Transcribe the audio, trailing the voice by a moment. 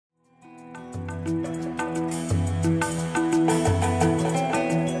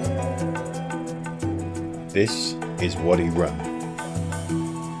This is Wadi Rum.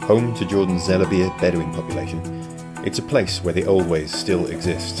 Home to Jordan's Zilabia Bedouin population, it's a place where the old ways still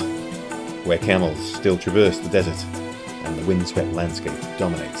exist, where camels still traverse the desert and the windswept landscape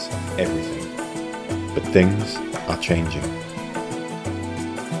dominates everything. But things are changing.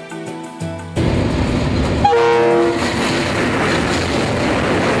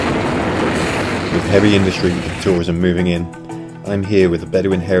 With heavy industry and tourism moving in, I'm here with the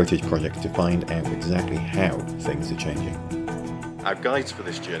Bedouin Heritage Project to find out exactly how things are changing. Our guides for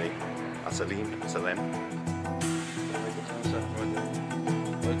this journey are Salim and Salem.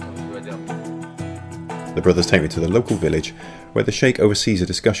 The brothers take me to the local village where the Sheikh oversees a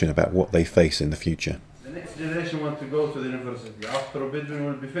discussion about what they face in the future. The next generation want to go to the university after Bedouin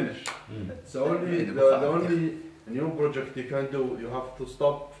will be finished. So the only new project you can do, you have to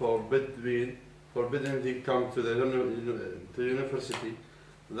stop for Bedouin. Forbidden to come to the university,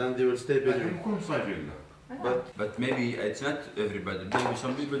 then they will stay Bedouin. But maybe it's not everybody. Maybe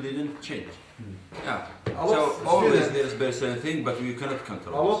some people didn't change. Yeah. So always there's a certain thing, but we cannot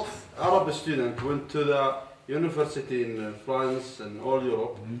control. A lot of Arab students went to the university in France and all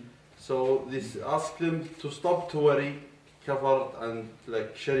Europe. So this asked them to stop to worry, covered and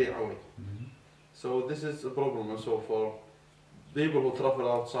like Sharia way. So this is a problem also for people who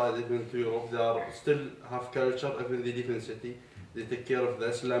travel outside, even to Europe. They are still have culture, even they live in city. They take care of the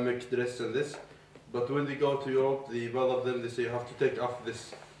Islamic dress and this. But when they go to Europe, they bother them. They say you have to take off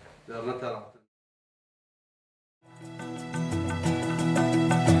this. They are not allowed.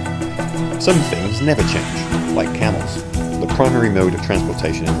 Some things never change, like camels, the primary mode of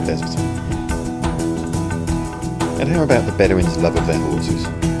transportation in the desert. And how about the Bedouins' love of their horses?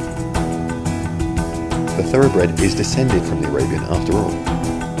 The thoroughbred is descended from the Arabian after all.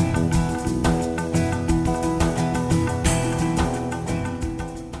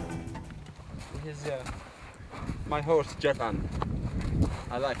 This is my horse Jatan.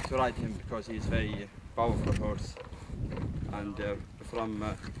 I like to ride him because he's very powerful horse, and from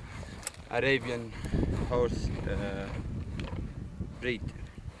Arabian horse breed.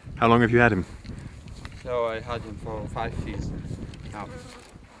 How long have you had him? So I had him for 5 years now.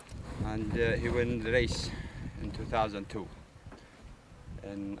 And he won the race in 2002,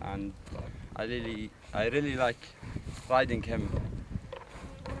 and I really like riding him,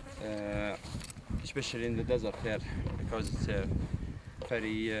 especially in the desert here, because it's a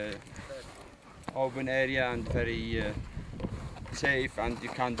very open area and very safe, and you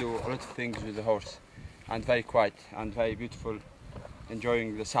can do a lot of things with the horse, and very quiet and very beautiful,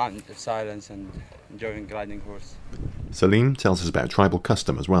 enjoying the sound of silence and enjoying riding horse. Salim tells us about tribal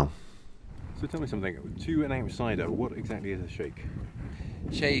custom as well. So tell me something, to an outsider, what exactly is a sheikh?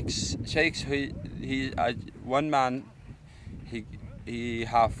 Sheikhs, one man, he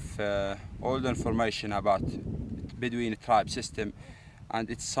have all the information about Bedouin tribe system, and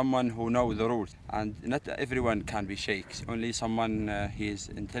it's someone who knows the rules. And not everyone can be sheikhs, only someone he is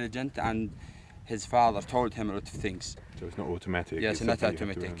intelligent and his father told him a lot of things. So it's not automatic? Yes, not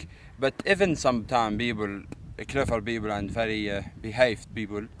automatic. But even sometimes people, clever people and very behaved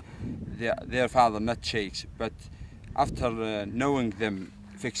people, their father not sheikhs, but after knowing them,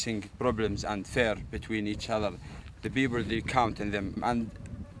 fixing problems and fair between each other, the people they count in them, and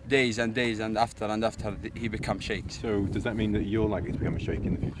days and after he becomes sheikhs. So does that mean that you're likely to become a sheikh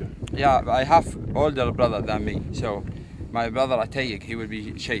in the future? Yeah, I have older brother than me, so my brother Atayik, he will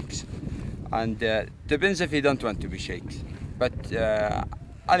be sheikhs, and depends if he don't want to be sheikhs. But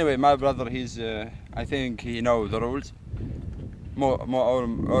anyway, my brother, he's I think he knows the rules.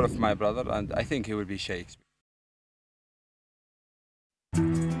 All of my brother, and I think he will be sheikhs.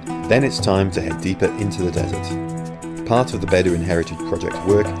 Then it's time to head deeper into the desert. Part of the Bedouin Heritage Project's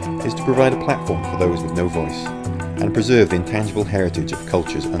work is to provide a platform for those with no voice and preserve the intangible heritage of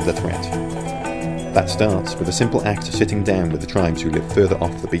cultures under threat. That starts with a simple act of sitting down with the tribes who live further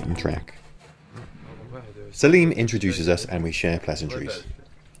off the beaten track. Salim introduces us and we share pleasantries.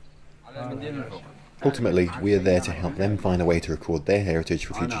 Ultimately, we are there to help them find a way to record their heritage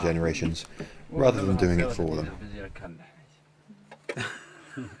for future generations, rather than doing it for them.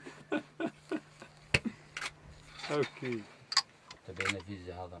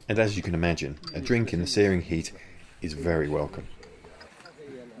 And as you can imagine, a drink in the searing heat is very welcome.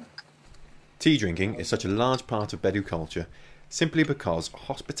 Tea drinking is such a large part of Bedu culture simply because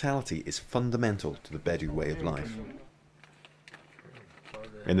hospitality is fundamental to the Bedu way of life.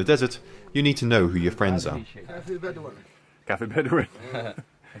 In the desert, you need to know who your friends are. Café Bedouin.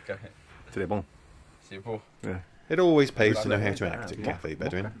 Très bon. Yeah. It always pays to know how to act at Café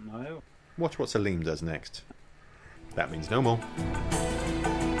Bedouin. Watch what Salim does next. That means no more.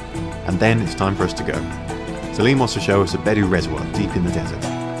 And then it's time for us to go. Salim wants to show us a Bedu reservoir deep in the desert.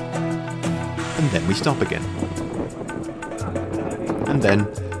 And then we stop again. And then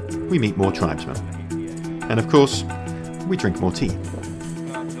we meet more tribesmen. And of course, we drink more tea.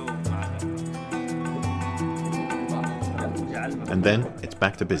 And then it's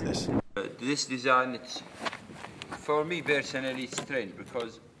back to business. This design, it's, for me personally, it's strange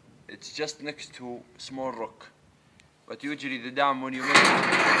because it's just next to small rock. But usually the dam, when you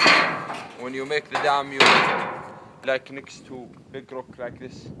make the dam, you make it like next to big rock like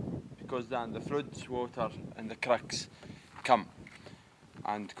this, because then the floods, water and the cracks come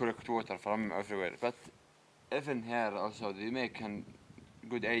and collect water from everywhere. But even here also they make a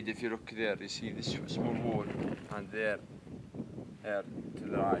good aid. If you look there, you see this small wall, and there, here to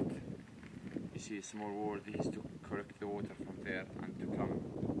the right, you see a small wall. They used to collect the water from there and to come.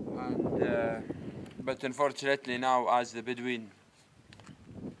 And but unfortunately now, as the Bedouin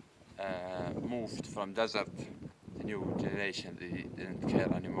moved from desert, the new generation, they didn't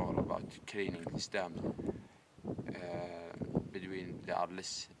care anymore about cleaning these dams. Bedouin, there are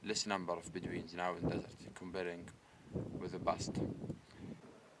less number of Bedouins now in desert comparing with the past.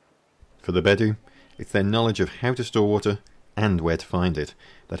 For the Bedu, it's their knowledge of how to store water and where to find it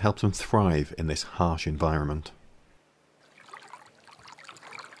that helps them thrive in this harsh environment.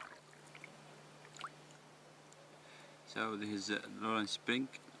 So this is Lawrence Spring,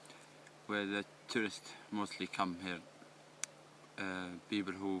 where the tourists mostly come here.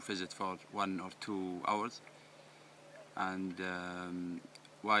 People who visit for 1 or 2 hours. And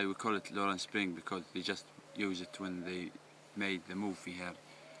why we call it Lawrence Spring, because they just use it when they made the movie here.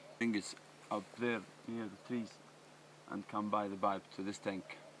 Spring is up there near the trees and come by the pipe to this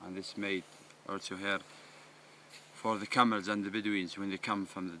tank, and this made also here for the camels and the Bedouins when they come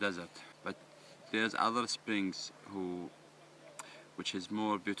from the desert. But there's other springs which is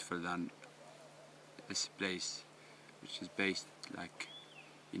more beautiful than this place, which is based like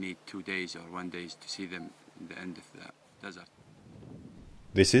you need 2 days or 1 day to see them in the end of the desert.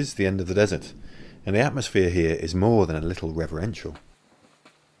 This is the end of the desert, and the atmosphere here is more than a little reverential.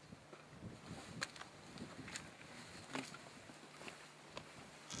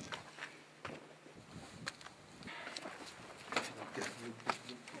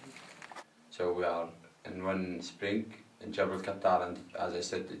 So we are in one spring in Jabal Qatar, and as I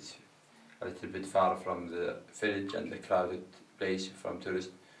said, it's a little bit far from the village and the crowded place from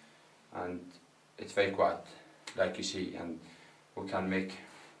tourists, and it's very quiet, like you see, and we can make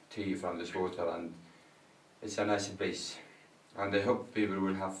tea from this water, and it's a nice place. And I hope people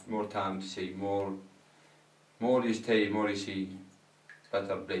will have more time to see more you stay, more you see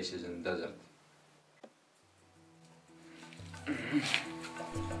better places in the desert.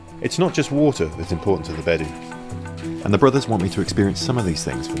 It's not just water that's important to the Bedu, and the brothers want me to experience some of these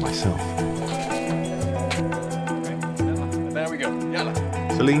things for myself. There we go. Yalla.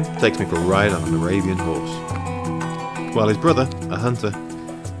 Salim takes me for a ride on an Arabian horse, while his brother, a hunter,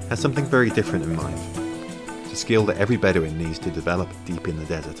 has something very different in mind. It's a skill that every Bedouin needs to develop deep in the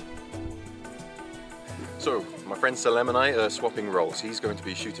desert. So, my friend Salem and I are swapping roles. He's going to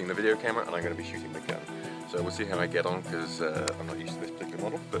be shooting the video camera and I'm going to be shooting the gun. So we'll see how I get on, because I'm not used to this particular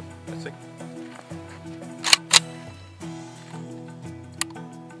model, but let's see.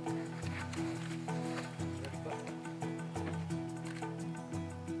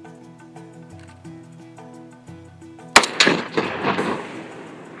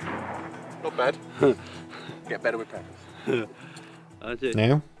 Not bad. Get better with practice.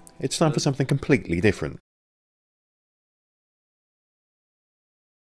 Now, it's time for something completely different.